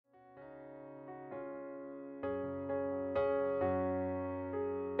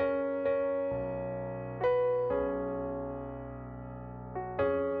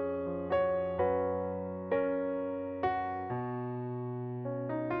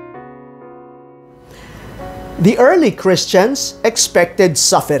The early Christians expected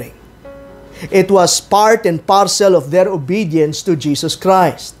suffering. It was part and parcel of their obedience to Jesus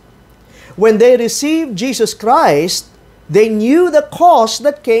Christ. When they received Jesus Christ, they knew the cost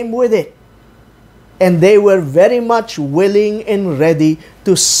that came with it. And they were very much willing and ready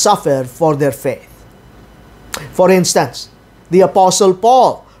to suffer for their faith. For instance, the Apostle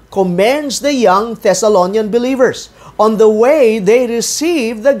Paul commends the young Thessalonian believers on the way they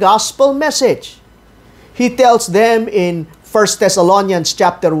received the gospel message. He tells them in 1 Thessalonians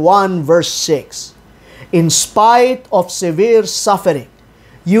chapter 1 verse 6, "In spite of severe suffering,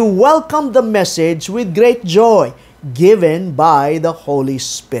 you welcome the message with great joy given by the Holy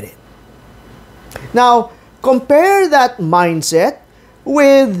Spirit." Now, compare that mindset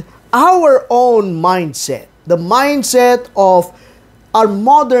with our own mindset, the mindset of our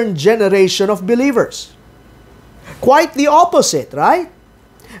modern generation of believers. Quite the opposite, right?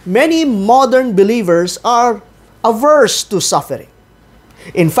 Many modern believers are averse to suffering.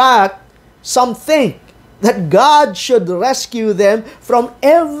 In fact, some think that God should rescue them from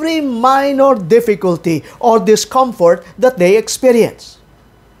every minor difficulty or discomfort that they experience.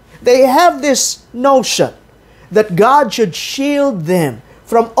 They have this notion that God should shield them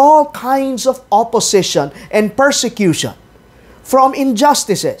from all kinds of opposition and persecution, from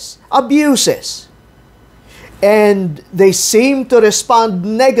injustices, abuses. And they seem to respond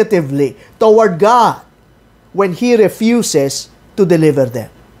negatively toward God when He refuses to deliver them.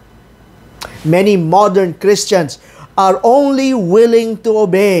 Many modern Christians are only willing to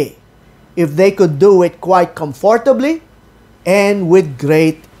obey if they could do it quite comfortably and with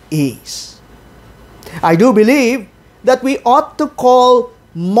great ease. I do believe that we ought to call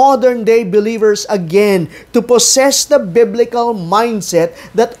modern-day believers again to possess the biblical mindset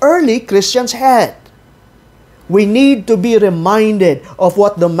that early Christians had. We need to be reminded of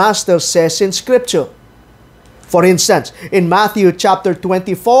what the Master says in Scripture. For instance, in Matthew chapter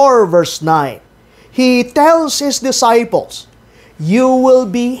 24, verse 9, He tells His disciples, "You will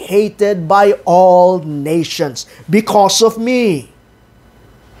be hated by all nations because of me."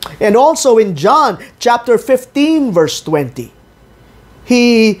 And also in John chapter 15, verse 20,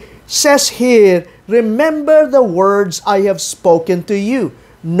 He says here, "Remember the words I have spoken to you.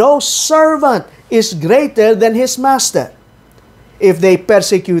 No servant is greater than his master. If they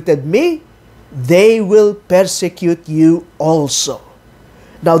persecuted me, they will persecute you also."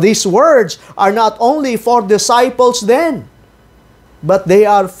 Now these words are not only for disciples then, but they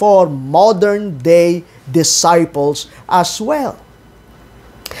are for modern day disciples as well.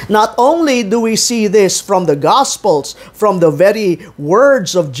 Not only do we see this from the Gospels, from the very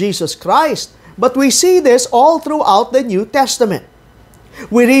words of Jesus Christ, but we see this all throughout the New Testament.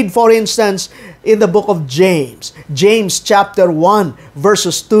 We read, for instance, in the book of James, James chapter 1,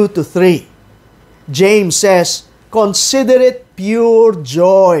 verses 2 to 3. James says, "Consider it pure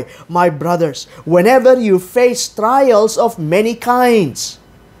joy, my brothers, whenever you face trials of many kinds,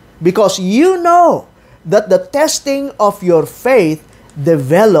 because you know that the testing of your faith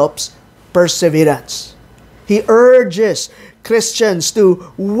develops perseverance." He urges Christians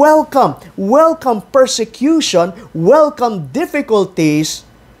to welcome persecution, welcome difficulties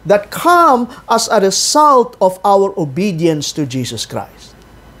that come as a result of our obedience to Jesus Christ.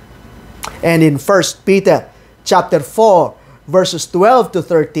 And in 1 Peter chapter 4, verses 12 to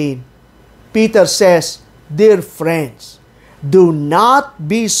 13, Peter says, "Dear friends, do not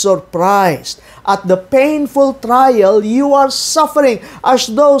be surprised at the painful trial you are suffering as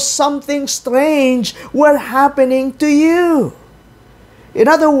though something strange were happening to you." In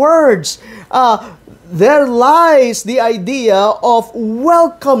other words, there lies the idea of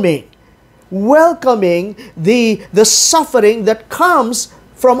welcoming the suffering that comes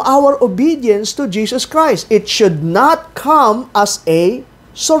from our obedience to Jesus Christ. It should not come as a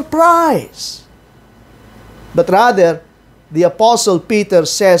surprise, but rather, the Apostle Peter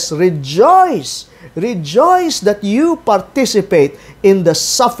says, "Rejoice, rejoice that you participate in the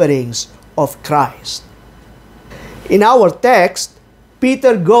sufferings of Christ." In our text,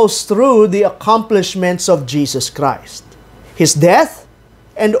 Peter goes through the accomplishments of Jesus Christ, His death,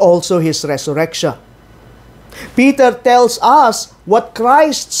 and also His resurrection. Peter tells us what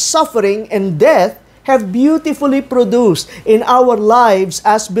Christ's suffering and death have beautifully produced in our lives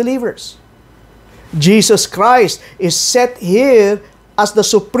as believers. Jesus Christ is set here as the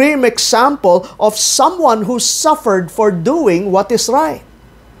supreme example of someone who suffered for doing what is right.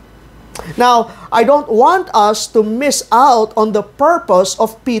 Now, I don't want us to miss out on the purpose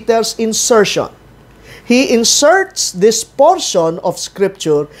of Peter's insertion. He inserts this portion of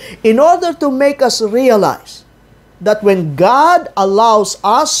Scripture in order to make us realize that when God allows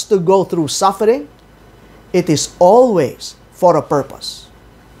us to go through suffering, it is always for a purpose.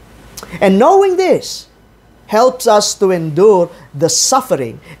 And knowing this helps us to endure the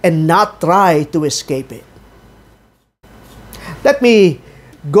suffering and not try to escape it. Let me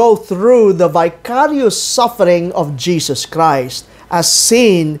go through the vicarious suffering of Jesus Christ as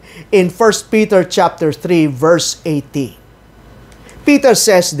seen in 1 Peter chapter 3 verse 18. Peter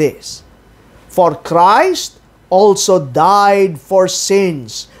says this, "For Christ also died for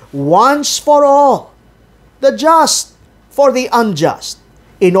sins once for all, the just for the unjust,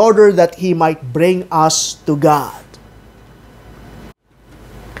 in order that He might bring us to God."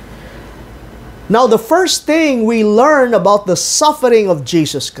 Now, the first thing we learn about the suffering of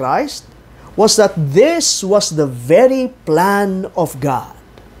Jesus Christ was that this was the very plan of God.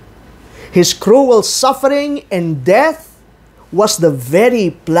 His cruel suffering and death was the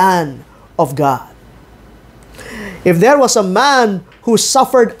very plan of God. If there was a man who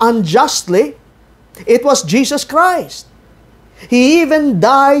suffered unjustly, it was Jesus Christ. He even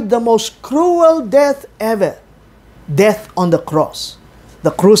died the most cruel death ever, death on the cross,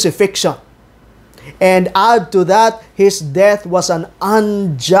 the crucifixion. And add to that, His death was an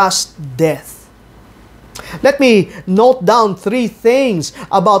unjust death. Let me note down 3 things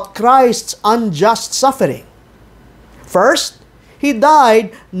about Christ's unjust suffering. First, He died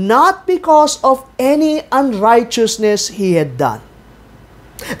not because of any unrighteousness He had done.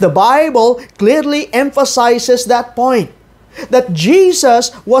 The Bible clearly emphasizes that point, that Jesus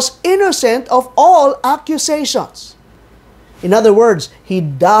was innocent of all accusations. In other words, He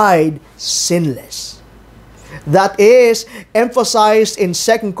died sinless. That is emphasized in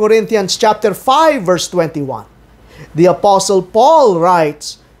 2 Corinthians chapter 5 verse 21. The Apostle Paul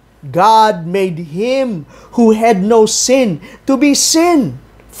writes, "God made Him who had no sin to be sin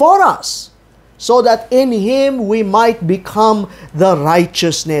for us, so that in Him we might become the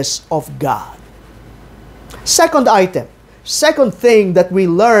righteousness of God." Second thing that we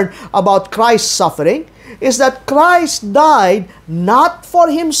learn about Christ's suffering is that Christ died not for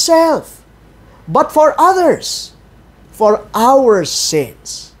Himself, but for others, for our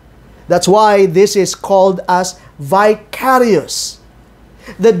sins. That's why this is called as vicarious.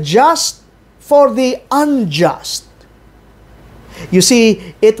 The just for the unjust. You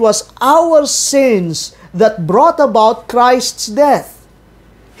see, it was our sins that brought about Christ's death.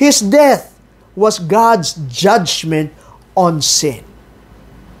 His death was God's judgment on sin.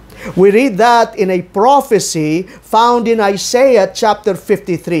 We read that in a prophecy found in Isaiah chapter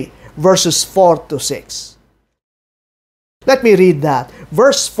 53, verses 4 to 6. Let me read that.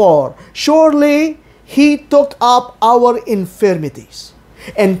 Verse 4, "Surely He took up our infirmities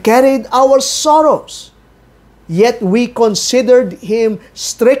and carried our sorrows. Yet we considered Him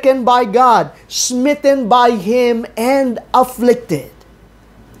stricken by God, smitten by Him, and afflicted.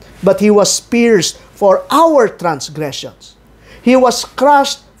 But He was pierced for our transgressions. He was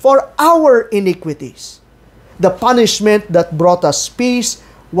crushed for our iniquities. The punishment that brought us peace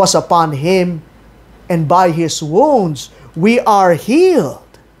was upon Him, and by His wounds we are healed."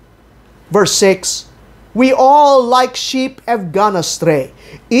 Verse 6, "We all like sheep have gone astray.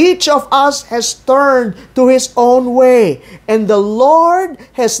 Each of us has turned to his own way, and the Lord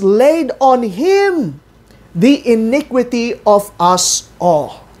has laid on Him the iniquity of us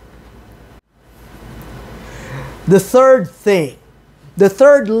all." The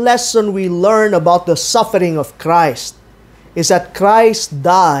third lesson we learn about the suffering of Christ is that Christ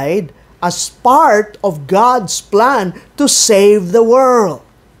died as part of God's plan to save the world.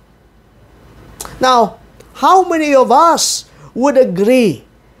 Now, how many of us would agree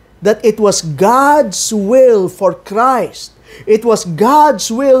that it was God's will for Christ, it was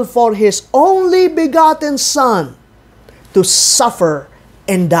God's will for His only begotten Son to suffer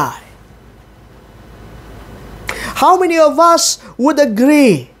and die? How many of us would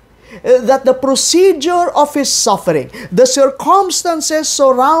agree that the procedure of His suffering, the circumstances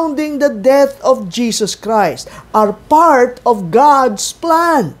surrounding the death of Jesus Christ, are part of God's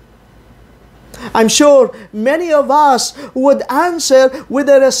plan? I'm sure many of us would answer with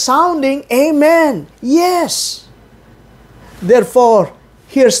a resounding amen. Yes. Therefore,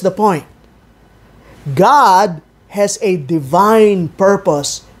 here's the point. God has a divine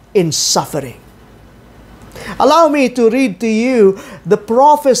purpose in suffering. Allow me to read to you the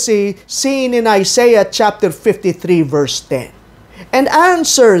prophecy seen in Isaiah chapter 53 verse 10. And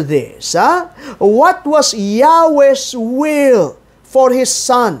answer this. What was Yahweh's will for His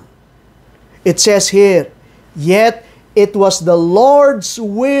Son? It says here, "Yet it was the Lord's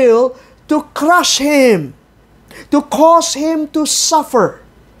will to crush Him, to cause Him to suffer.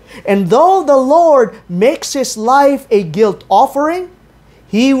 And though the Lord makes His life a guilt offering,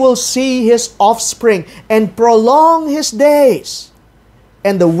 he will see his offspring and prolong his days,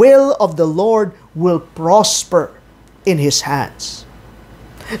 and the will of the Lord will prosper in his hands.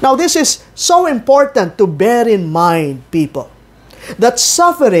 Now, this is so important to bear in mind, people, that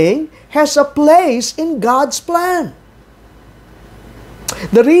suffering has a place in God's plan.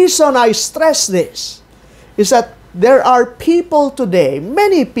 The reason I stress this is that there are people today,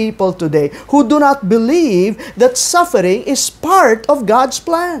 many people today, who do not believe that suffering is part of God's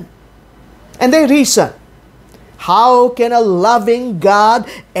plan. And they reason, how can a loving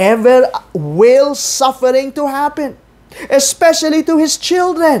God ever will suffering to happen, especially to His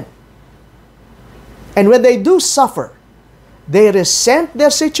children? And when they do suffer, they resent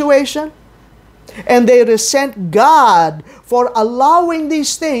their situation, and they resent God for allowing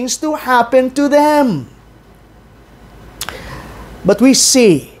these things to happen to them. But we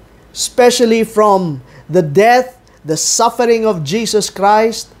see, especially from the death, the suffering of Jesus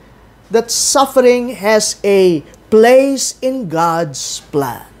Christ, that suffering has a place in God's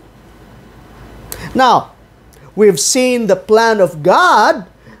plan. Now, we've seen the plan of God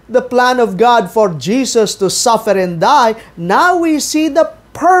for Jesus to suffer and die. Now we see the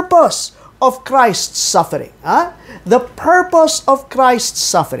purpose of Christ's suffering. The purpose of Christ's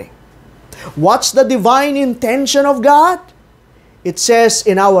suffering. What's the divine intention of God? It says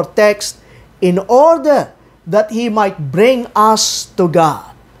in our text, in order that He might bring us to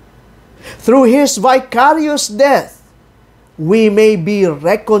God. Through His vicarious death, we may be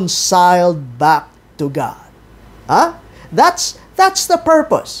reconciled back to God. That's the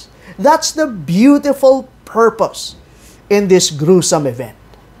purpose. That's the beautiful purpose in this gruesome event.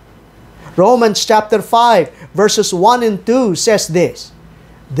 Romans chapter 5, verses 1 and 2 says this,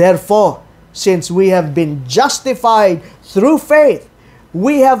 Therefore, since we have been justified through faith,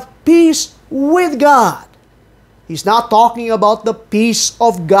 we have peace with God. He's not talking about the peace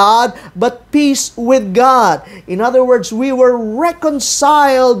of God, but peace with God. In other words, we were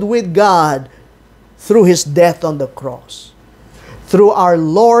reconciled with God through His death on the cross, through our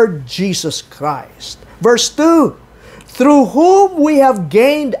Lord Jesus Christ. Verse 2, through whom we have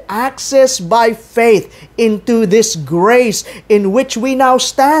gained access by faith into this grace in which we now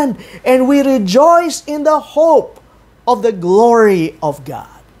stand, and we rejoice in the hope of the glory of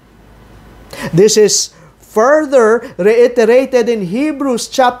God. This is further reiterated in Hebrews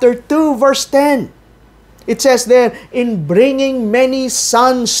chapter 2, verse 10. It says there, in bringing many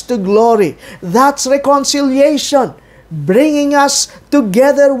sons to glory. That's reconciliation, bringing us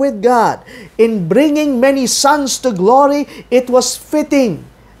together with God. In bringing many sons to glory, it was fitting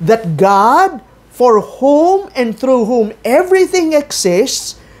that God, for whom and through whom everything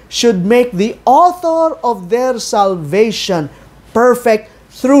exists, should make the author of their salvation perfect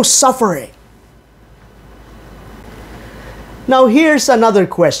through suffering. Now here's another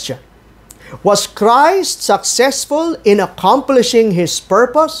question. Was Christ successful in accomplishing His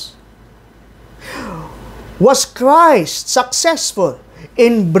purpose? Was Christ successful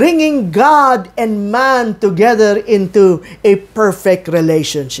in bringing God and man together into a perfect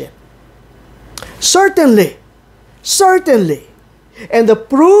relationship? Certainly. Certainly. And the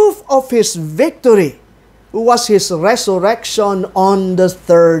proof of His victory was His resurrection on the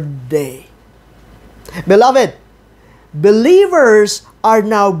third day. Beloved, believers are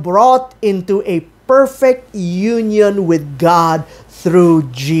now brought into a perfect union with God through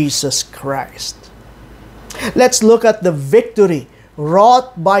Jesus Christ. Let's look at the victory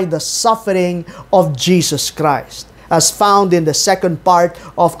wrought by the suffering of Jesus Christ, as found in the second part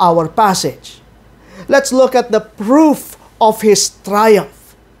of our passage. Let's look at the proof of His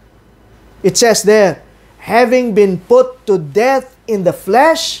triumph. It says there, having been put to death in the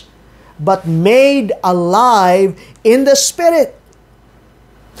flesh, but made alive in the Spirit.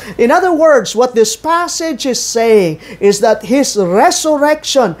 In other words, what this passage is saying is that His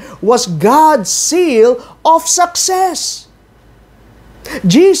resurrection was God's seal of success.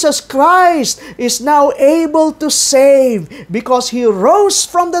 Jesus Christ is now able to save because He rose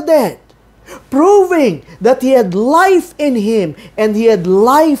from the dead, proving that He had life in Him and He had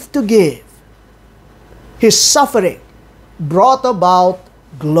life to give. His suffering brought about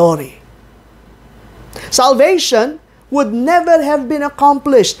glory. Salvation would never have been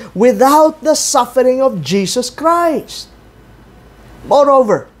accomplished without the suffering of Jesus Christ.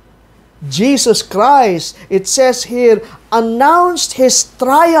 Moreover, Jesus Christ, it says here, announced His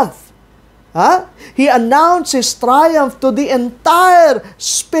triumph. He announced His triumph to the entire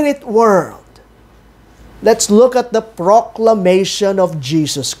spirit world. Let's look at the proclamation of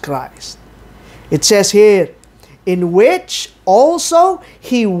Jesus Christ. It says here, in which also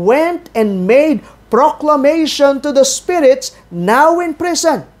He went and made proclamation to the spirits now in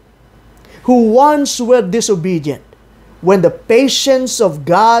prison, who once were disobedient, when the patience of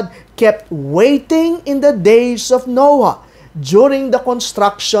God kept waiting in the days of Noah during the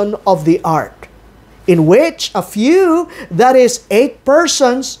construction of the ark, in which a few, that is 8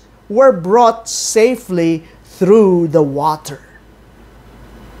 persons, were brought safely through the water.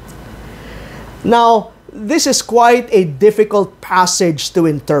 Now, this is quite a difficult passage to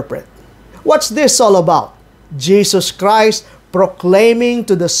interpret. What's this all about? Jesus Christ proclaiming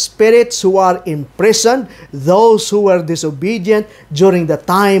to the spirits who are imprisoned, those who were disobedient during the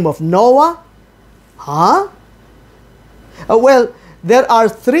time of Noah? Well, there are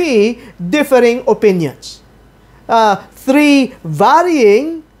 3 differing opinions, 3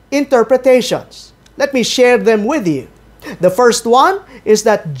 varying interpretations. Let me share them with you. The first one is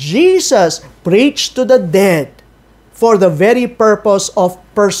that Jesus preached to the dead for the very purpose of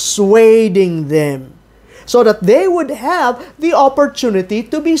persuading them, so that they would have the opportunity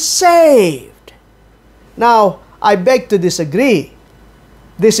to be saved. Now, I beg to disagree.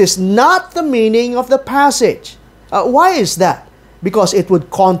 This is not the meaning of the passage. Why is that? Because it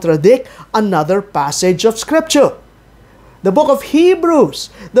would contradict another passage of Scripture. The book of Hebrews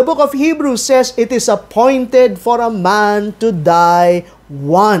says it is appointed for a man to die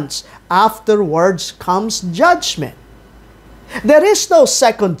once. Afterwards comes judgment. There is no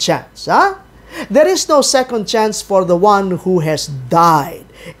second chance. There is no second chance for the one who has died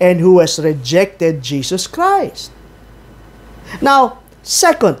and who has rejected Jesus Christ. Now,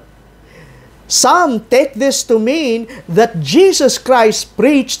 second, some take this to mean that Jesus Christ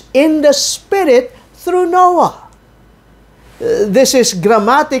preached in the Spirit through Noah. This is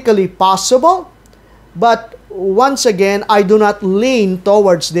grammatically possible, but once again, I do not lean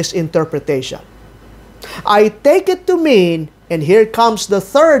towards this interpretation. I take it to mean, and here comes the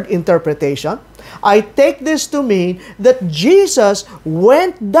third interpretation, I take this to mean that Jesus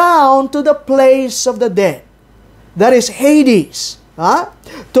went down to the place of the dead, that is Hades,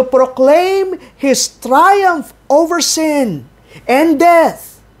 to proclaim His triumph over sin and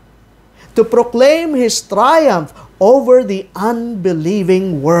death, to proclaim His triumph over the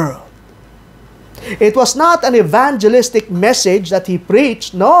unbelieving world. It was not an evangelistic message that He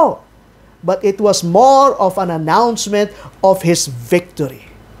preached, no, but it was more of an announcement of His victory.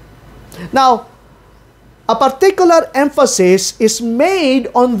 Now, a particular emphasis is made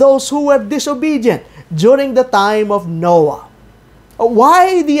on those who were disobedient during the time of Noah.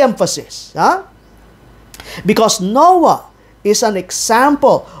 Why the emphasis? Because Noah is an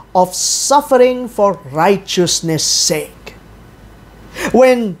example of suffering for righteousness' sake.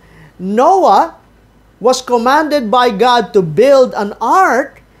 When Noah was commanded by God to build an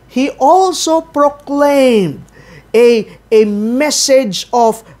ark, he also proclaimed a message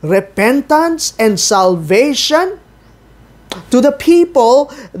of repentance and salvation to the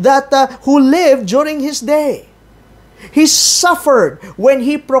people that who lived during his day. He suffered when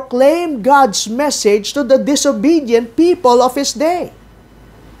he proclaimed God's message to the disobedient people of his day.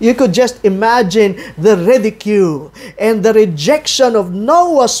 You could just imagine the ridicule and the rejection of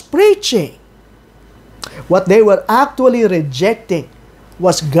Noah's preaching. What they were actually rejecting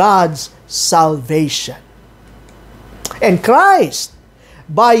was God's salvation. And Christ,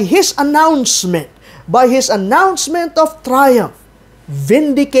 by His announcement of triumph,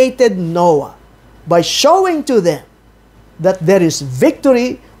 vindicated Noah by showing to them that there is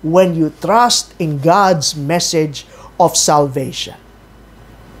victory when you trust in God's message of salvation.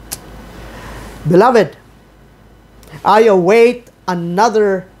 Beloved, I await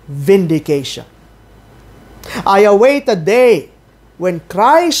another vindication. I await a day when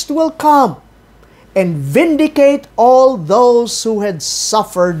Christ will come and vindicate all those who had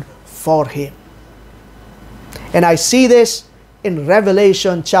suffered for Him. And I see this in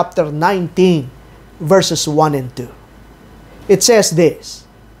Revelation chapter 19, verses 1 and 2. It says this,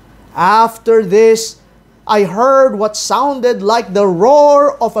 "After this, I heard what sounded like the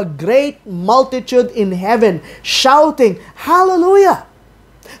roar of a great multitude in heaven, shouting, 'Hallelujah!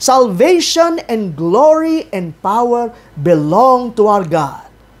 Salvation and glory and power belong to our God.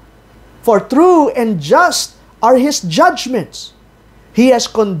 For true and just are His judgments. He has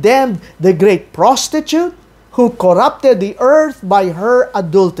condemned the great prostitute who corrupted the earth by her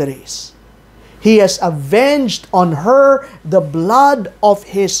adulteries. He has avenged on her the blood of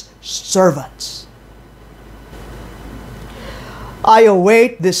His servants.'" I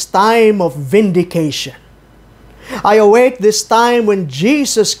await this time of vindication. I await this time when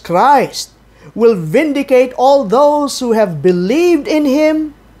Jesus Christ will vindicate all those who have believed in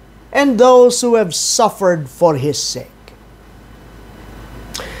Him and those who have suffered for His sake.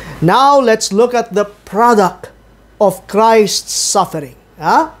 Now let's look at the product of Christ's suffering.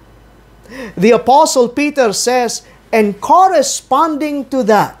 The Apostle Peter says, and corresponding to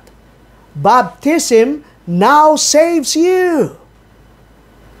that, baptism now saves you.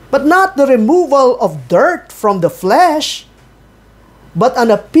 But not the removal of dirt from the flesh, but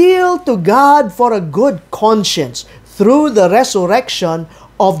an appeal to God for a good conscience through the resurrection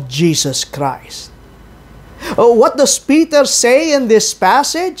of Jesus Christ. What does Peter say in this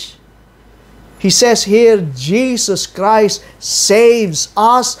passage? He says here, Jesus Christ saves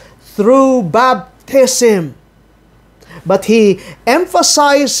us through baptism. But he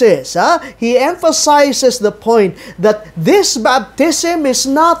emphasizes the point that this baptism is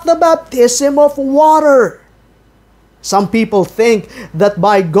not the baptism of water. Some people think that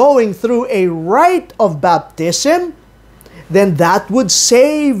by going through a rite of baptism, then that would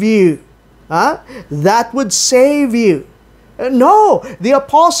save you. That would save you. No, the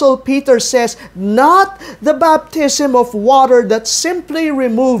Apostle Peter says, not the baptism of water that simply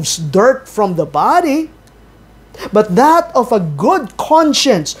removes dirt from the body, but that of a good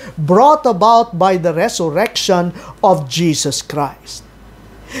conscience brought about by the resurrection of Jesus Christ.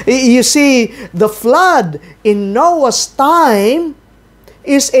 You see, the flood in Noah's time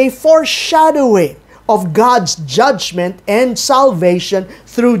is a foreshadowing of God's judgment and salvation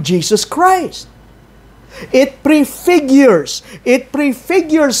through Jesus Christ. It prefigures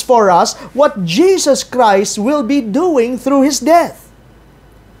for us what Jesus Christ will be doing through His death.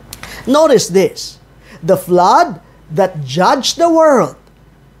 Notice this. The flood that judged the world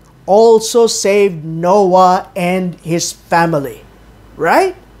also saved Noah and his family.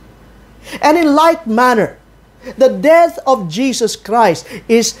 Right? And in like manner, the death of Jesus Christ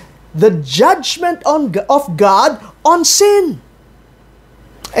is the judgment of God on sin.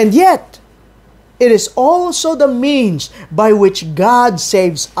 And yet, it is also the means by which God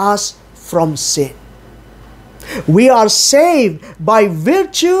saves us from sin. We are saved by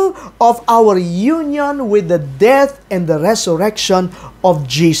virtue of our union with the death and the resurrection of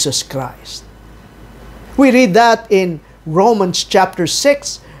Jesus Christ. We read that in Romans chapter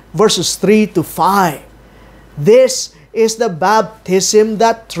 6, verses 3 to 5. This is the baptism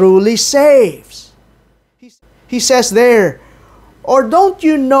that truly saves. He says there, or don't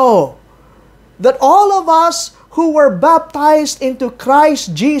you know that all of us who were baptized into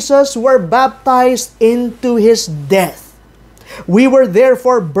Christ Jesus were baptized into His death? We were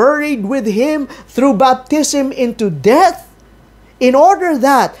therefore buried with Him through baptism into death, in order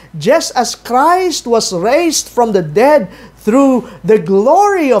that, just as Christ was raised from the dead through the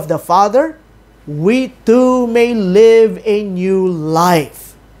glory of the Father, we too may live a new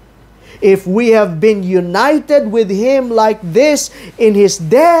life. If we have been united with Him like this in His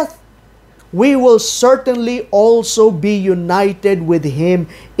death, we will certainly also be united with Him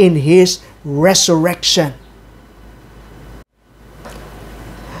in His resurrection.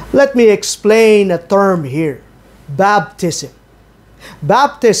 Let me explain a term here. Baptism.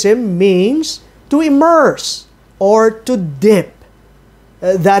 Baptism means to immerse or to dip.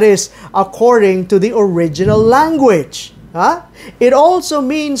 That is according to the original language. It also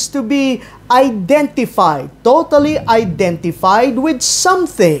means to be identified, totally identified with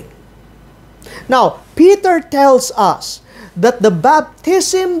something. Now, Peter tells us that the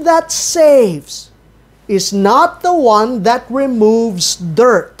baptism that saves is not the one that removes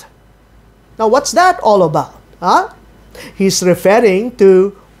dirt. Now, what's that all about? He's referring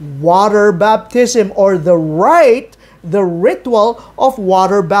to water baptism, or the ritual of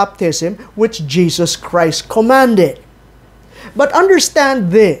water baptism which Jesus Christ commanded. But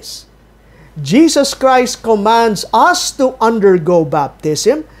understand this. Jesus Christ commands us to undergo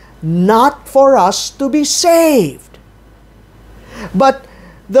baptism, not for us to be saved. But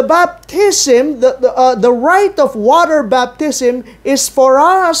the baptism, the rite of water baptism is for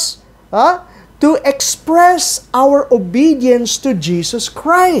us to express our obedience to Jesus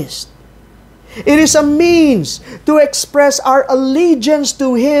Christ. It is a means to express our allegiance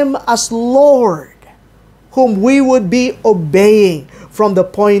to Him as Lord, whom we would be obeying from the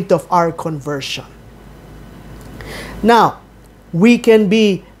point of our conversion. Now, we can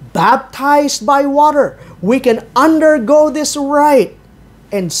be baptized by water. We can undergo this rite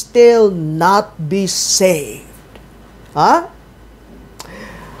and still not be saved.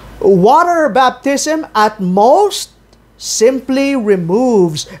 Water baptism at most simply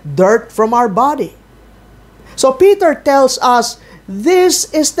removes dirt from our body. So Peter tells us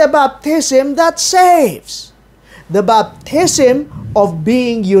this is the baptism that saves. The baptism of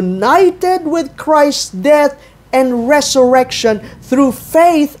being united with Christ's death and resurrection through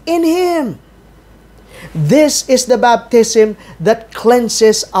faith in Him. This is the baptism that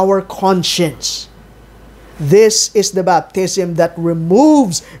cleanses our conscience. This is the baptism that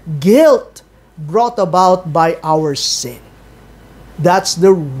removes guilt brought about by our sin. That's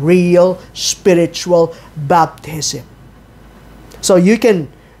the real spiritual baptism. So you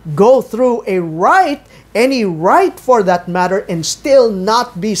can go through a rite, any rite for that matter, and still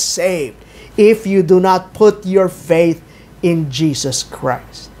not be saved if you do not put your faith in Jesus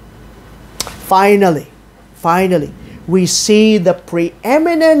Christ. Finally, we see the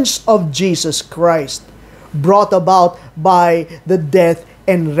preeminence of Jesus Christ brought about by the death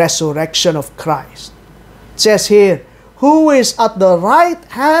and resurrection of Christ. It says here, who is at the right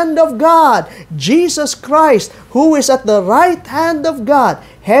hand of God? Jesus Christ, who is at the right hand of God,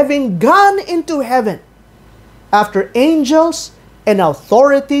 having gone into heaven, after angels and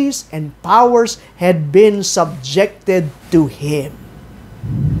authorities and powers had been subjected to Him.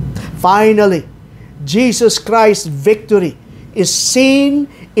 Finally, Jesus Christ's victory is seen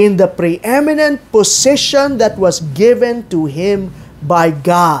in the preeminent position that was given to Him by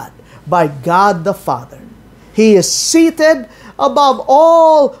God the Father. He is seated above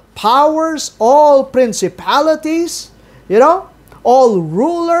all powers, all principalities, all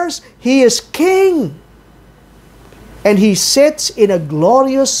rulers. He is king. And He sits in a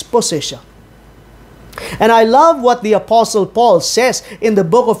glorious position. And I love what the Apostle Paul says in the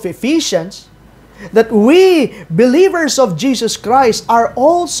book of Ephesians, that we, believers of Jesus Christ, are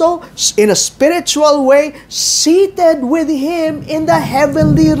also, in a spiritual way, seated with Him in the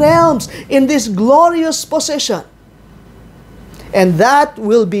heavenly realms, in this glorious position. And that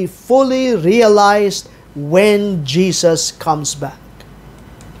will be fully realized when Jesus comes back.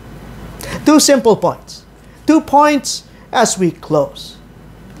 Two simple points. 2 points as we close.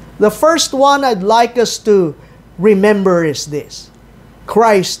 The first one I'd like us to remember is this: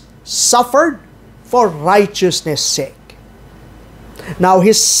 Christ suffered for righteousness' sake. Now,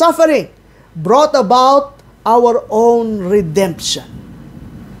 His suffering brought about our own redemption.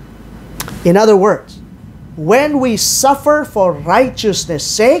 In other words, when we suffer for righteousness'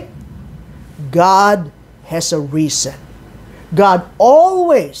 sake, God has a reason. God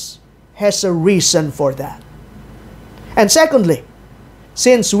always has a reason for that. And secondly,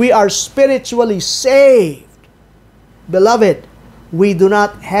 since we are spiritually saved, beloved, we do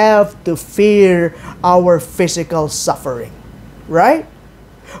not have to fear our physical suffering, right?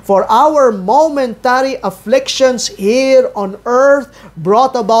 For our momentary afflictions here on earth,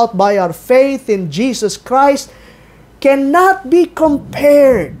 brought about by our faith in Jesus Christ, cannot be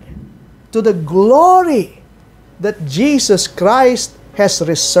compared to the glory that Jesus Christ has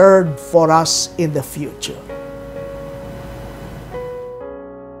reserved for us in the future.